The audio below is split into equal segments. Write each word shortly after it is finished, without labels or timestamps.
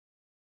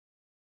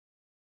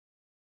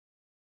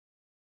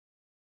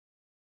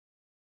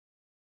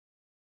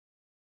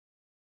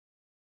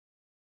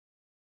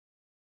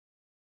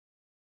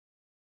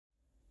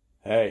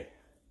Hey,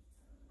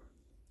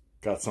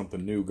 got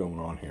something new going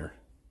on here.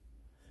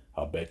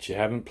 I'll bet you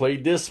haven't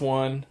played this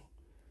one.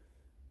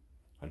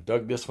 I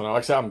dug this one. Like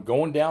I said, I'm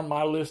going down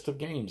my list of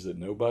games that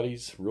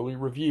nobody's really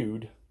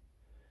reviewed.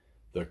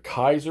 The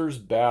Kaiser's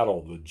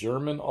Battle, the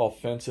German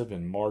offensive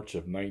in March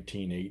of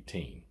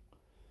 1918.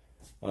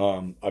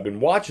 I've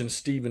been watching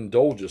Stephen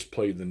Dolges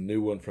play the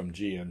new one from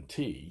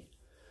GNT.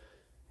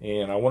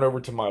 And I went over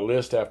to my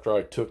list after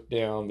I took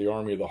down the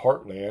Army of the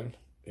Heartland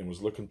and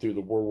was looking through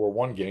the World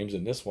War I games,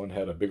 and this one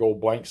had a big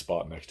old blank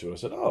spot next to it. I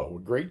said,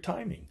 oh, great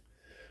timing.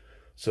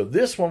 So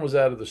this one was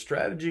out of the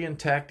Strategy and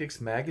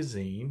Tactics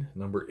magazine,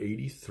 number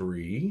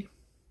 83.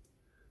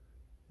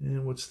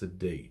 And what's the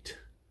date?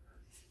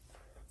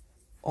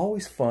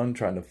 Always fun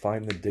trying to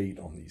find the date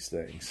on these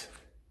things.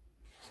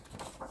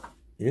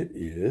 It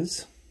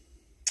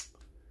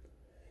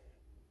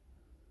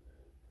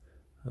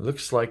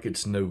looks like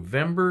it's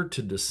November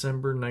to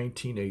December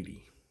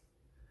 1980.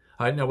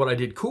 I know what I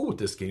did cool with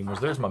this game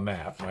was there's my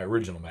map. My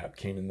original map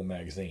came in the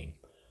magazine.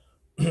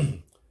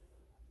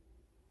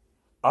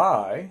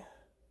 I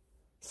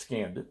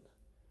scanned it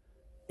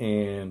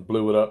and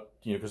blew it up,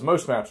 because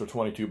most maps are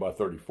 22 by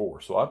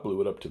 34. So I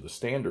blew it up to the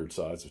standard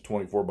size of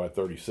 24 by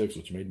 36,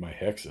 which made my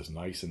hexes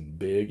nice and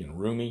big and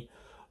roomy.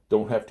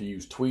 Don't have to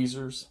use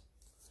tweezers.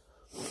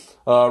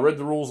 Read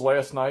the rules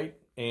last night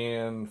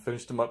and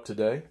finished them up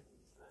today.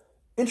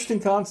 Interesting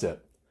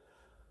concept.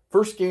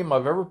 First game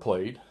I've ever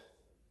played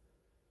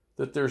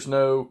that there's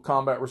no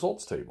combat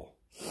results table.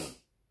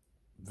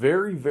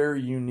 Very,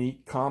 very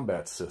unique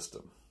combat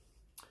system.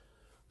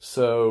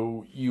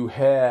 So you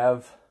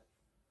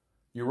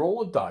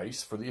roll a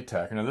dice for the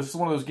attacker. Now this is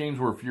one of those games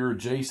where if you're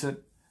adjacent,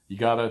 you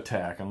got to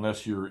attack.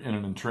 Unless you're in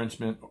an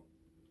entrenchment,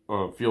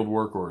 or field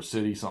work, or a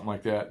city, something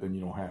like that, then you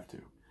don't have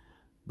to.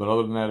 But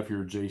other than that, if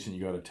you're adjacent,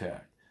 you got to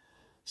attack.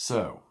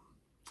 So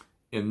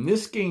in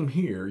this game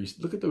here, you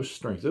look at those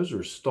strengths. Those are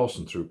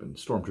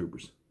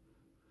stormtroopers.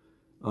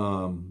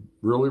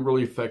 Really,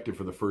 really effective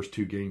for the first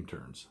two game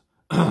turns.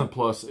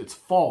 Plus, it's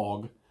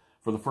fog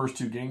for the first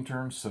two game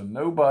turns, so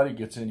nobody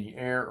gets any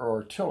air or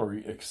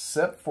artillery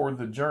except for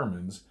the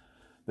Germans.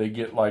 They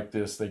get like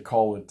this. They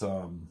call it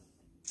drum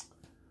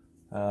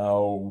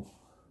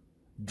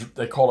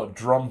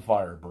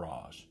fire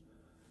barrage,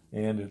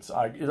 and it's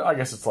I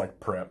guess it's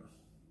like prep,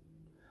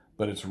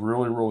 but it's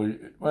really, really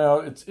well.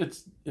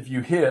 It's if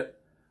you hit,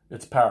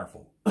 it's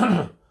powerful.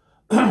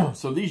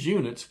 So these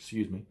units,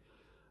 excuse me.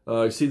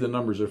 You see the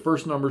numbers. Their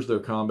first numbers, their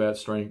combat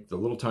strength. The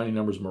little tiny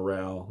numbers,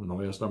 morale. And the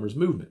last number is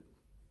movement.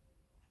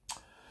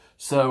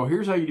 So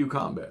here's how you do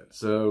combat.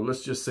 So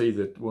let's just say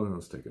that, well,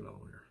 let's take it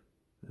over here.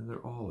 And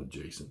they're all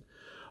adjacent.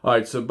 All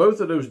right, so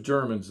both of those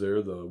Germans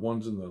there, the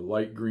ones in the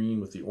light green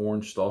with the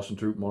orange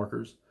Troop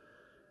markers,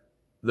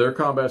 their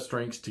combat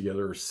strengths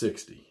together are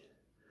 60.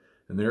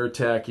 And they're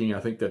attacking, I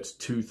think that's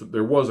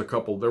there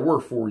were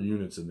 4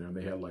 units in there, and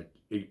they had like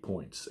 8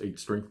 points, 8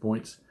 strength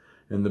points.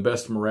 And the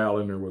best morale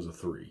in there was a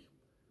 3.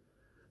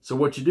 So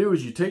what you do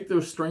is you take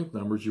those strength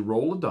numbers, you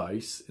roll a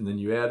dice, and then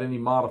you add any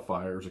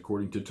modifiers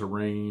according to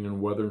terrain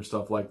and weather and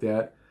stuff like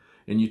that.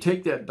 And you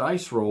take that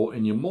dice roll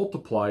and you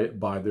multiply it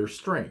by their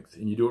strength.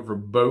 And you do it for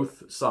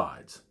both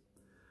sides.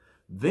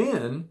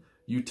 Then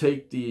you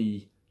take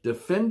the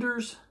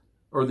defender's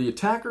or the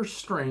attacker's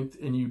strength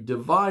and you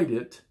divide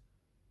it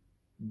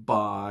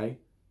by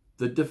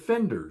the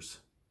defender's.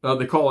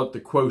 They call it the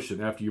quotient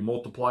after you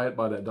multiply it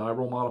by that die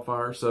roll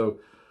modifier.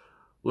 So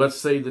let's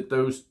say that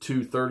those two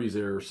 30s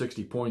there are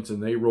 60 points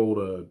and they rolled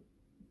a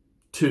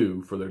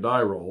 2 for their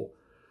die roll.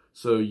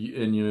 So,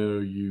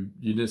 you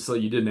didn't say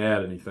you didn't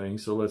add anything.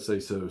 So let's say,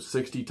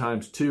 60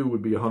 times 2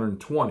 would be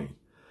 120.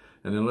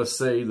 And then let's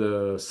say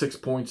the 6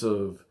 points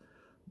of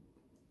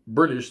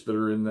British that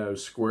are in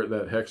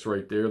that hex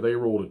right there, they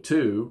rolled a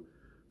 2.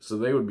 So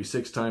they would be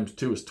 6 times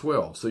 2 is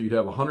 12. So you'd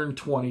have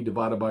 120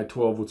 divided by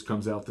 12, which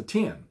comes out to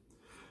 10.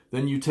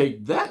 Then you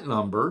take that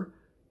number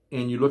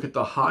and you look at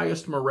the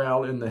highest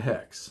morale in the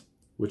hex,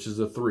 which is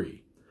a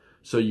 3.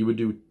 So you would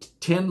do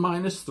 10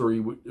 minus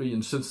 3,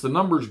 and since the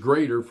number's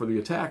greater for the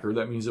attacker,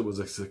 that means it was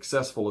a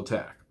successful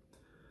attack.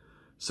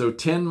 So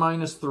 10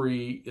 minus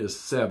 3 is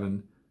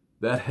 7.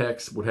 That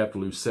hex would have to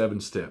lose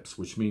 7 steps,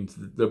 which means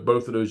that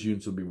both of those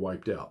units would be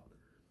wiped out.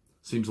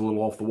 Seems a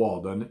little off the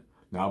wall, doesn't it?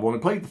 Now, I've only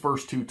played the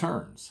first 2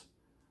 turns,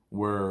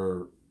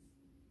 so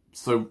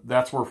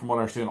that's where, from what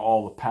I understand,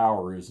 all the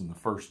power is in the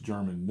first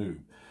German move.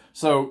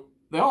 So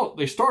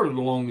they started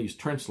along these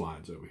trench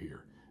lines over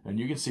here. And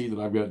you can see that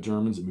I've got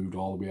Germans that moved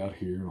all the way out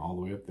here and all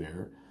the way up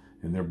there.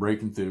 And they're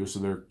breaking through.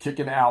 So they're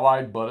kicking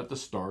Allied butt at the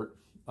start.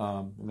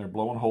 And they're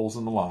blowing holes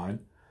in the line.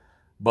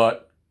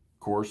 But, of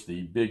course,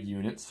 the big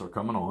units are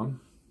coming on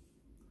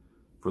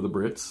for the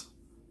Brits.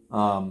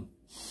 I've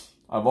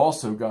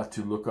also got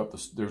to look up,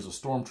 there's a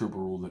Stormtrooper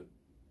rule that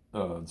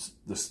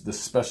this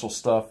special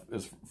stuff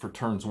is for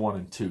turns 1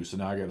 and 2. So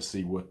now I got to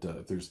see what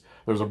there's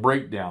a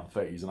breakdown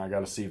phase, and I got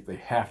to see if they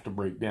have to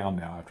break down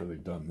now after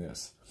they've done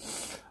this.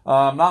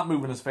 I'm not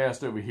moving as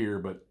fast over here,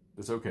 but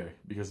it's okay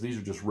because these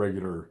are just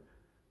regular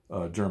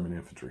German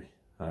infantry.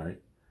 All right.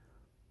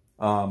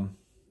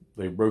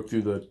 They broke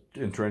through the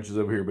trenches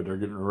over here, but they're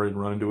getting ready to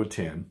run into a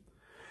 10.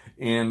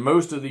 And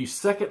most of these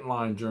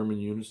second-line German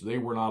units, they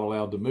were not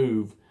allowed to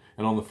move.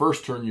 And on the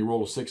first turn, you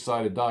roll a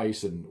 6-sided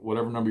dice, and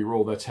whatever number you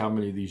roll, that's how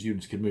many of these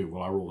units can move.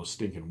 Well, I rolled a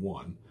stinking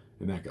 1,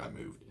 and that guy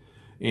moved.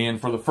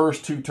 And for the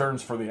first 2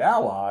 turns for the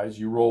Allies,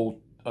 you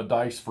roll a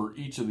dice for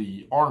each of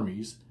the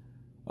armies.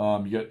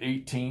 You got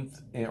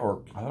 18th,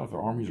 or I don't know if they're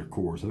armies or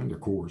corps. I think they're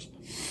corps.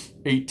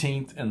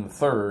 18th and the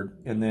 3rd,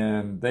 and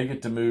then they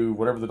get to move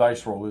whatever the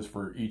dice roll is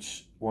for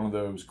each one of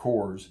those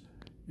corps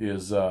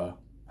is how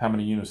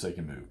many units they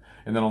can move.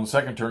 And then on the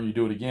second turn, you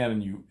do it again,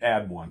 and you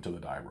add 1 to the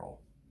die roll.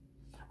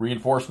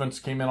 Reinforcements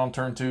came in on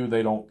turn 2.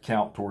 They don't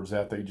count towards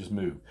that. They just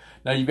move.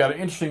 Now, you've got an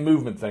interesting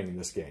movement thing in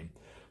this game.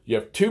 You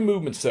have 2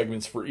 movement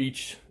segments for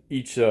each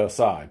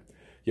side.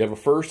 You have a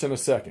first and a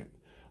second.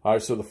 All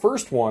right, so the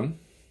first one,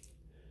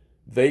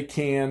 they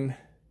can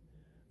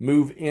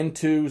move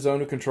into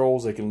zone of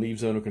controls. They can leave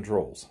zone of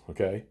controls,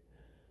 okay?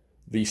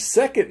 The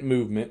second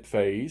movement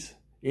phase,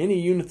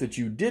 any unit that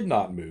you did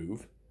not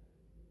move,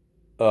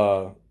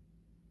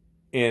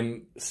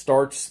 and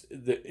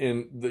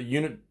the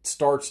unit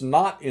starts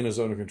not in a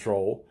zone of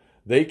control,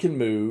 they can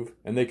move,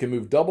 and they can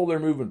move double their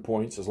movement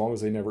points as long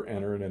as they never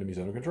enter an enemy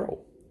zone of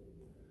control.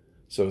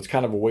 So it's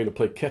kind of a way to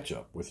play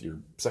catch-up with your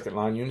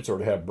second-line units or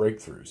to have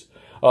breakthroughs.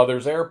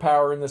 There's air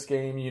power in this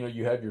game. You know,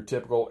 you have your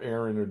typical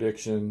air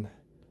interdiction,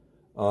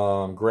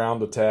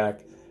 ground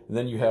attack, and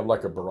then you have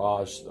like a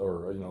barrage,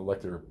 or, you know,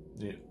 like they're,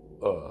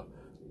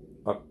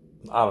 I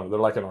don't know, they're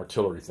like an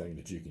artillery thing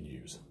that you can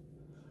use.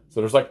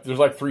 So there's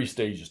like 3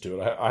 stages to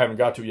it. I haven't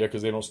got to it yet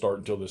because they don't start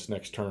until this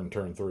next turn,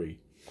 turn 3.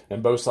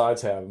 And both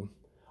sides have them.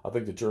 I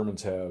think the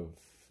Germans have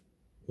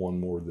 1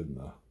 more than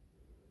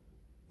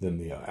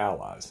the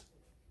Allies.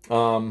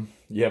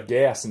 You have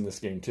gas in this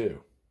game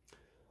too,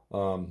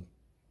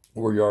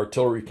 where your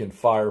artillery can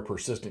fire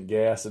persistent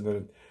gas, and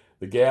then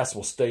the gas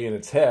will stay in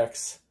its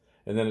hex,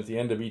 and then at the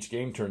end of each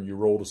game turn, you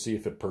roll to see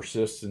if it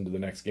persists into the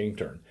next game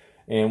turn.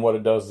 And what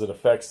it does is it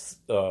affects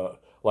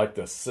like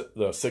the 6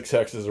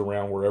 hexes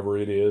around wherever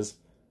it is.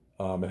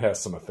 It has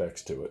some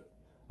effects to it.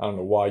 I don't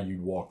know why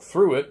you'd walk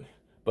through it,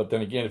 but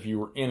then again, if you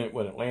were in it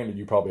when it landed,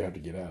 you probably have to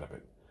get out of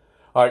it.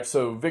 All right,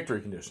 so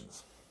victory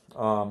conditions.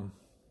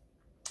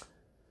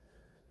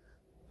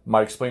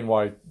 Might explain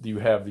why you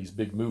have these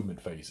big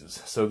movement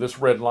phases. So this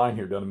red line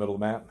here down the middle of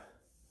the map,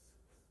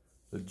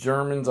 the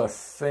Germans, I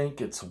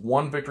think it's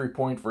 1 victory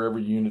point for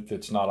every unit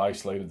that's not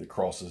isolated that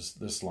crosses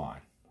this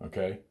line,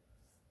 okay?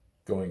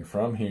 Going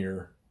from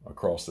here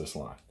across this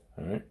line,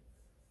 all right?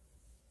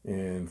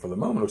 And for the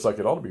moment, it looks like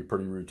it ought to be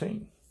pretty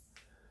routine.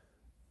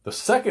 The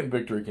second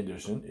victory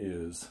condition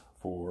is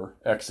for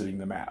exiting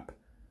the map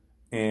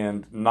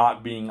and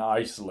not being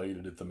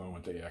isolated at the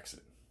moment they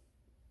exit.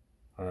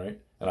 All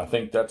right, and I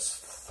think that's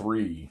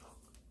 3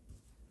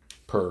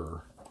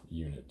 per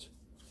unit,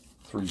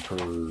 3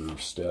 per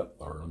step,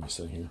 or let me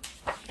see here.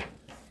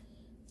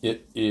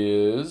 It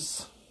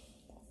is,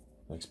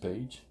 next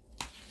page,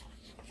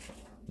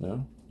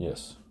 no,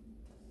 yes.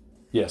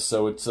 Yes,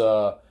 so it's,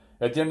 at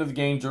the end of the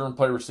game, German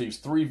player receives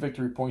 3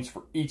 victory points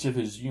for each of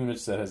his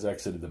units that has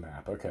exited the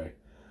map, okay.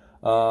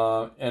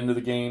 End of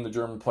the game, the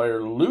German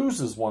player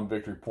loses 1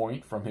 victory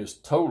point from his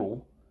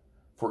total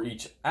for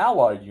each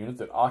Allied unit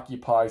that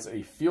occupies a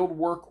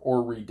fieldwork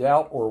or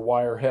redoubt or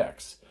wire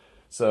hex.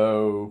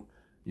 So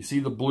you see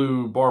the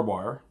blue barbed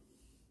wire,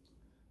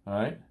 all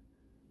right?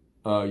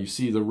 You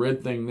see the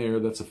red thing there,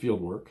 that's a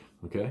fieldwork,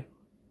 okay?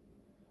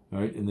 All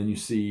right, and then you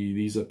see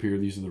these up here,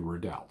 these are the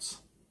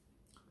redoubts.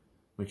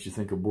 Makes you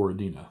think of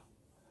Borodino.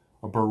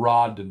 Or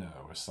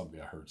Borodino is something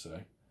I heard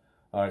say.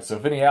 All right, so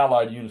if any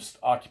Allied units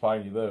occupy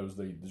any of those,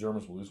 the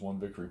Germans will lose 1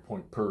 victory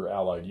point per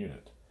Allied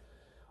unit.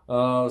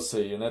 Let's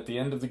see, and at the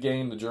end of the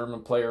game, the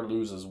German player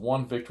loses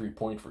 1 victory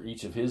point for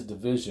each of his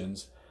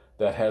divisions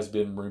that has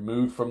been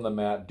removed from the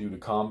map due to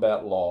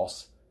combat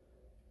loss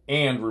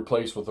and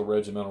replaced with a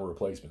regimental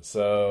replacement.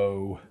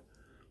 So,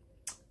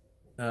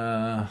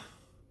 well,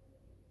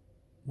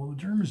 the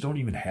Germans don't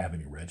even have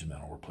any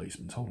regimental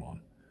replacements. Hold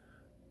on.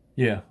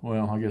 Yeah,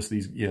 well, I guess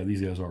these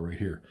guys are right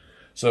here.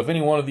 So if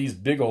any one of these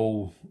big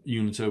old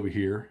units over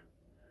here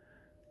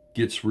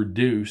gets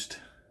reduced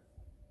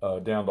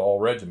down to all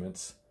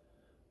regiments,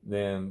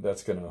 then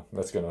that's gonna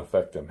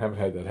affect them. Haven't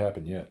had that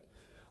happen yet.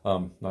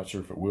 Not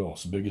sure if it will,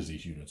 as big as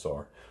these units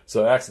are.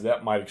 So actually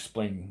that might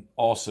explain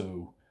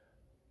also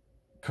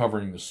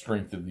covering the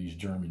strength of these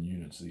German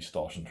units, these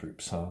Stauschen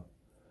troops, huh?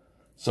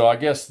 So I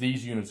guess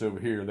these units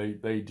over here,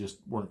 they just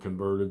weren't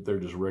converted. They're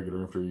just regular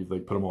infantry. They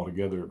put them all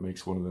together, it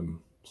makes one of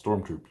them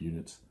stormtroop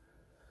units.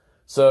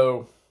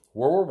 So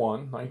World War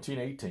I,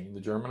 1918, the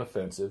German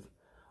offensive.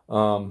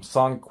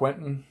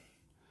 Saint-Quentin,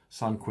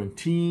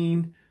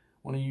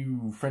 one of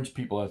you French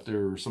people out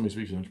there, or somebody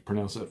speaks French,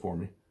 pronounce that for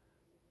me.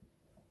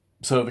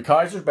 So the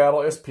Kaiser's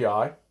battle,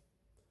 SPI.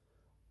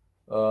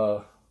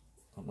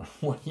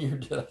 What year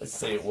did I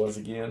say it was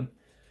again?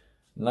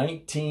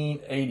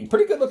 1980.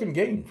 Pretty good looking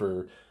game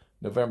for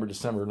November,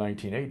 December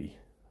 1980.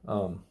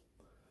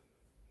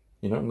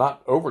 You know,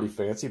 not overly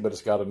fancy, but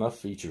it's got enough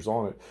features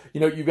on it.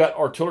 You know, you've got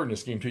artillery in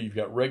this game too. You've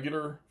got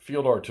regular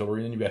field artillery,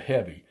 and then you've got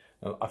heavy.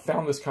 Now, I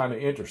found this kind of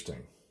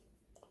interesting.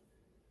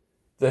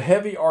 The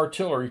heavy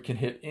artillery can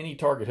hit any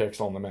target hex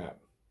on the map.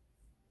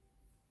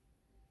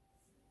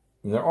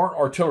 And there aren't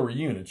artillery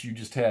units, you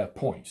just have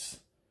points.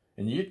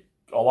 And you get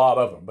a lot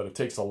of them, but it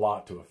takes a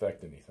lot to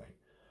affect anything.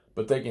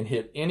 But they can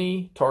hit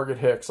any target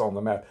hex on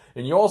the map.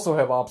 And you also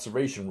have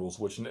observation rules,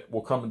 which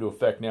will come into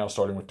effect now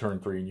starting with turn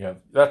 3. And you have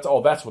that's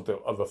what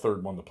the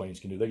third one the planes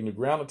can do. They can do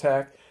ground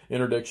attack,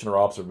 interdiction, or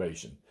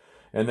observation.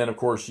 And then, of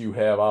course, you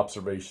have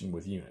observation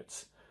with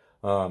units.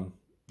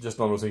 Just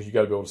on those things, you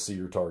got to be able to see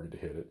your target to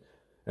hit it.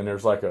 And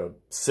there's like a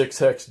 6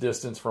 hex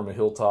distance from a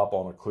hilltop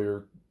on a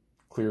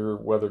clear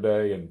weather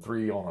day, and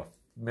 3 on a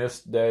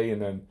mist day, and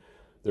then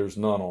there's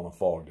none on a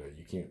fog day.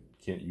 You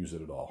can't use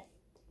it at all.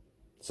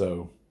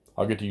 So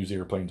I'll get to use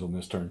airplanes on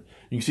this turn.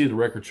 You can see the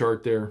record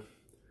chart there.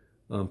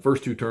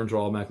 First 2 turns are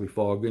automatically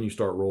fog. Then you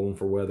start rolling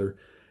for weather.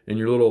 And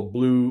your little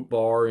blue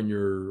bar and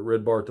your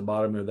red bar at the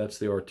bottom there, that's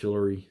the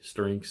artillery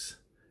strengths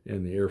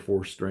and the air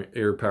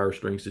power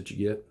strengths that you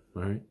get.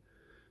 All right.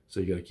 So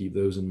you got to keep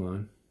those in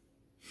mind.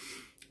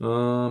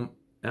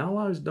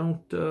 Allies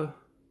don't...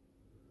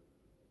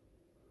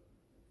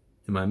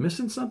 Am I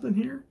missing something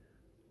here?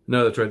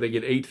 No, that's right. They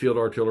get 8 field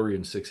artillery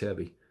and 6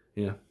 heavy.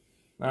 Yeah.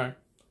 All right.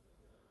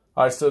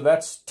 All right, so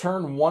that's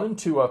turn 1 and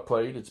 2 I've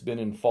played. It's been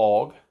in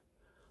fog.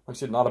 Like I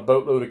said, not a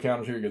boatload of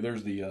counters. Here you go.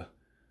 There's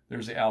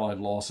the Allied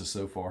losses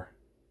so far.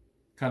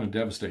 Kind of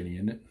devastating,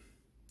 isn't it?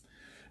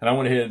 And I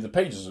went ahead. The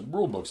pages, the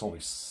rule book's only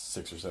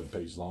 6 or 7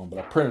 pages long, but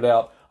I printed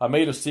out. I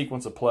made a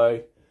sequence of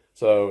play.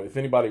 So if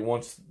anybody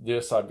wants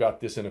this, I've got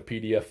this in a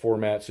PDF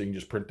format, so you can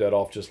just print that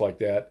off just like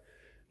that.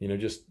 You know,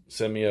 just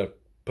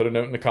put a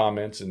note in the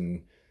comments,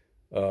 and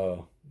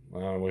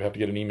we have to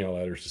get an email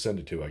address to send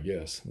it to, I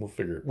guess. We'll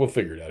figure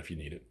it out if you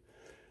need it.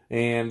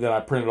 And then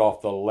I printed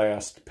off the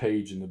last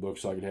page in the book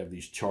so I could have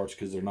these charts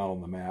because they're not on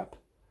the map.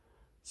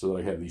 So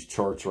I have these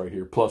charts right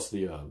here, plus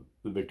the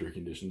victory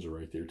conditions are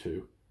right there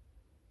too.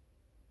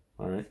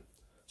 All right.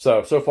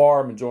 So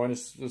far I'm enjoying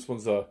this. This one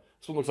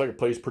looks like it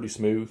plays pretty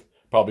smooth.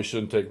 Probably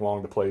shouldn't take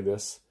long to play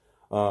this.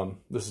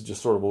 This is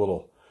just sort of a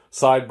little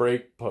side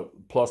break.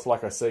 Plus,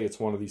 like I say,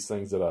 it's one of these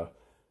things that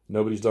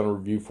nobody's done a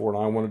review for,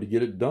 and I wanted to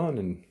get it done,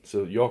 and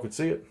so y'all could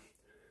see it.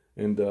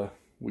 And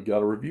we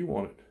got a review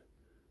on it.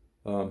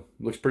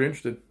 Looks pretty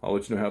interesting. I'll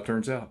let you know how it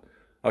turns out.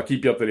 I'll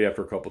keep you updated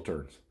after a couple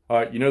turns. All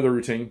right, you know the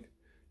routine.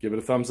 Give it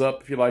a thumbs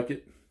up if you like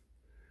it.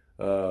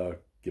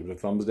 Give it a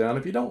thumbs down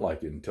if you don't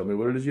like it, and tell me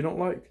what it is you don't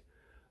like.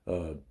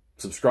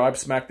 Subscribe,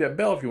 smack that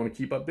bell if you want to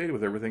keep updated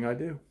with everything I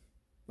do.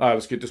 All right,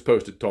 let's get this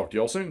posted. Talk to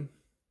y'all soon.